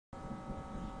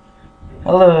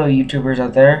Hello YouTubers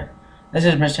out there. This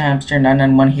is Mr. Hamster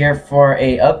 991 here for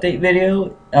a update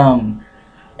video.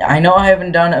 I know I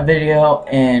haven't done a video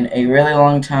in a really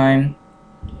long time.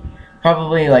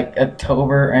 Probably like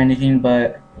October or anything,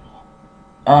 but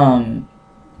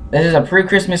this is a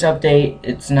pre-Christmas update.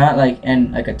 It's not like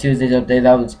a Tuesday's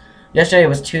update. Yesterday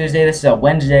was Tuesday, this is a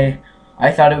Wednesday.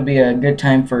 I thought it would be a good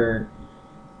time for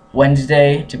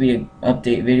Wednesday to be an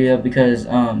update video because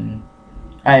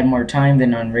I had more time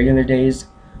than on regular days,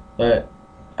 but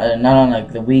not on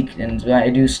like the weekends. But I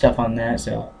do stuff on that.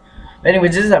 So, but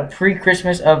anyways, this is a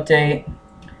pre-Christmas update.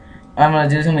 I'm gonna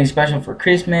do something special for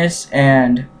Christmas,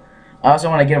 and I also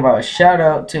want to give a shout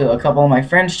out to a couple of my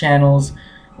friends' channels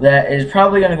that is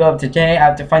probably gonna go up today. I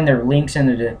have to find their links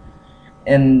in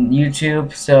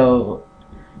YouTube. So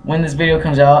when this video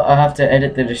comes out, I'll have to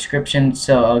edit the description,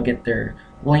 so I'll get their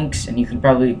links, and you can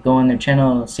probably go on their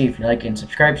channel and see if you like it and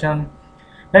subscribe to them.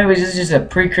 Anyways, this is just a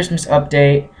pre-Christmas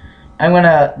update. I'm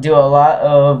gonna do a lot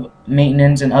of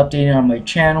maintenance and updating on my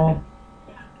channel,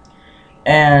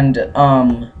 and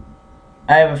I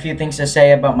have a few things to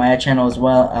say about my channel as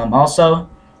well. Also,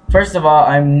 first of all,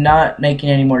 I'm not making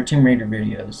any more Tomb Raider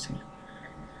videos.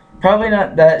 Probably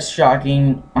not that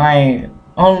shocking. I'm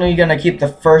only gonna keep the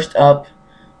first up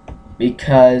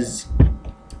because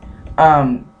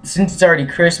since it's already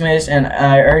Christmas and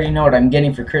I already know what I'm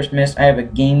getting for Christmas, I have a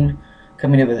game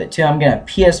coming up with it too. I'm getting a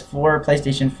PS4,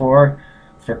 PlayStation 4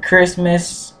 for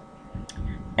Christmas,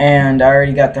 and I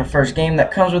already got the first game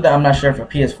that comes with it. I'm not sure if a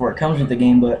PS4 comes with the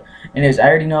game, but anyways, I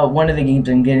already know one of the games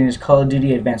I'm getting is Call of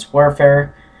Duty Advanced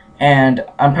Warfare, and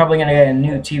I'm probably gonna get a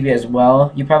new TV as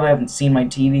well. You probably haven't seen my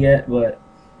TV yet, but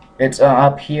it's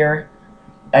up here.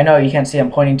 I know you can't see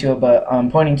I'm pointing to it, but I'm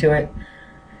pointing to it,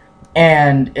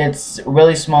 and it's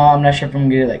really small. I'm not sure if I'm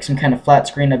gonna get like some kind of flat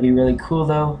screen. That'd be really cool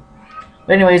though.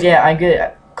 But anyways, yeah, I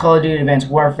get Call of Duty Advanced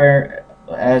Warfare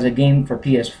as a game for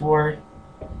PS4,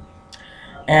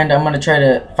 and I'm gonna try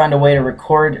to find a way to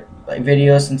record like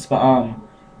videos since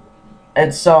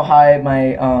it's so high.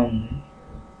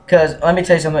 Cause let me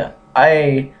tell you something.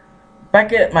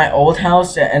 Back at my old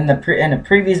house in the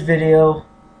previous video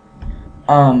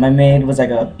I made was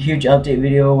like a huge update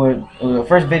video where it was the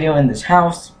first video in this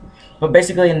house. But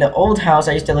basically, in the old house,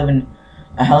 I used to live in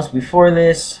a house before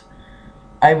this.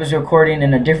 I was recording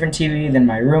in a different TV than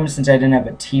my room since I didn't have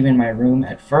a TV in my room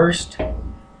at first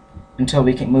until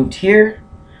we moved here.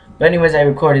 But anyways, I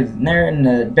recorded in there, and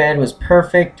the bed was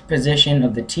perfect position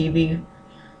of the TV.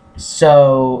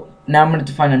 So now I'm going to have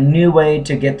to find a new way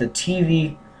to get the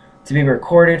TV to be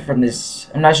recorded from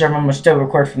this. I'm not sure if I'm going to still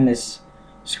record from this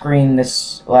screen,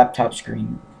 this laptop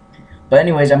screen. But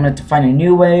anyways, I'm going to have to find a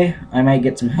new way. I might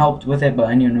get some help with it, but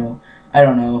I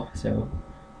don't know. So.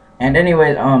 And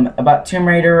anyways, about Tomb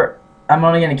Raider, I'm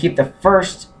only going to keep the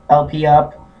first LP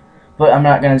up, but I'm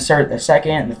not going to start the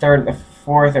second, the third, the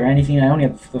fourth, or anything. I only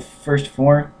have the first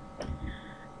four.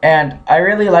 And I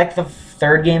really like the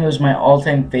third game. It was my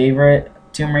all-time favorite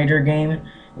Tomb Raider game. It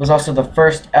was also the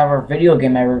first ever video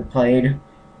game I ever played,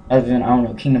 other than, I don't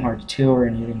know, Kingdom Hearts 2 or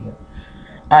anything.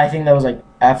 But I think that was like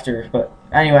after. But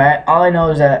anyway, all I know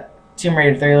is that Tomb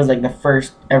Raider 3 was like the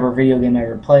first ever video game I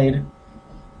ever played.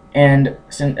 And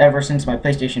ever since my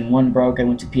PlayStation 1 broke, I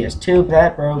went to PS2, but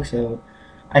that broke, so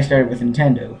I started with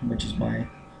Nintendo, which is why,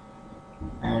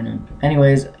 I don't know.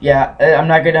 Anyways, yeah, I'm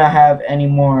not going to have any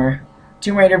more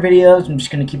Tomb Raider videos. I'm just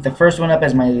going to keep the first one up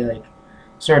as my, like,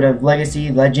 sort of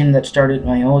legacy, legend that started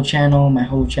my whole channel,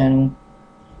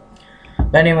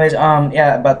 But anyways,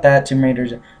 yeah, about that, Tomb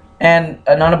Raiders. And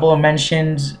honorable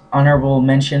mentions,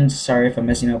 sorry if I'm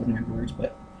messing up with my words,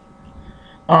 but,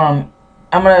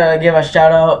 I'm going to give a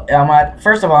shout out.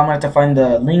 First of all, I'm going to have to find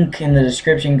the link in the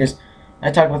description because I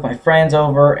talked with my friends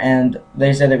over and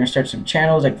they said they're going to start some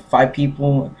channels, like 5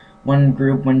 people, 1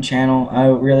 group, 1 channel. I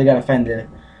really got to find the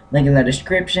link in the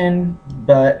description,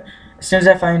 but as soon as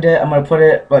I find it, I'm going to put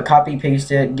it, copy, paste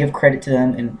it, give credit to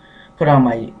them, and put it on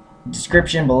my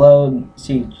description below.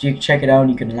 So you can check it out and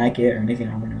you can like it or anything,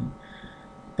 I don't know.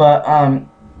 But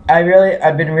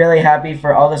I've been really happy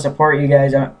for all the support you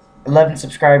guys. 11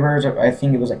 subscribers, or I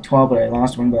think it was like 12, but I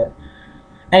lost one. But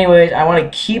anyways, I want to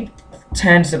keep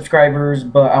 10 subscribers,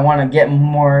 but I want to get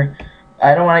more.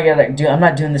 I don't want to get like I'm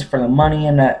not doing this for the money.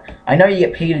 I know you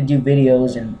get paid to do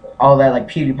videos and all that, like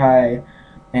PewDiePie,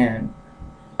 and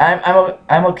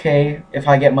I'm okay if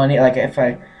I get money. Like if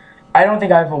I don't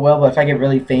think I ever will, but if I get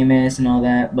really famous and all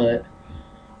that. But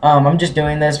I'm just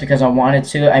doing this because I wanted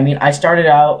to. I mean, I started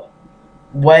out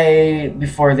way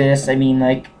before this. I mean,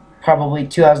 like probably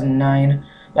 2009.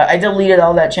 But I deleted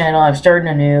all that channel. I'm starting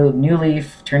a new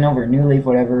leaf, turn over a new leaf,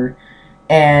 whatever.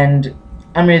 And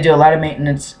I'm going to do a lot of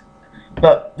maintenance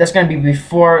but that's gonna be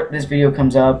before this video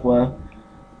comes up. Well,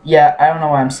 yeah, I don't know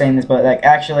why I'm saying this, but like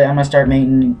actually, I'm gonna start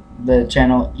making the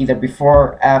channel either before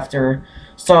or after.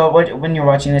 So when you're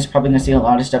watching this, you're probably gonna see a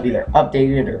lot of stuff either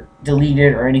updated or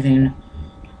deleted or anything.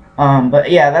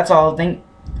 But yeah, that's all.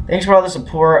 Thanks for all the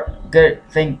support.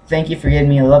 Thank you for giving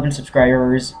me 11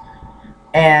 subscribers,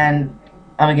 and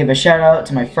I'm gonna give a shout out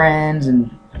to my friends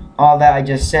and all that I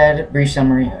just said. Brief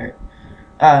summary.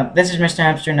 This is Mr.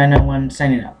 Hamster 901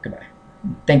 signing out. Goodbye.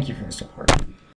 Thank you for the support.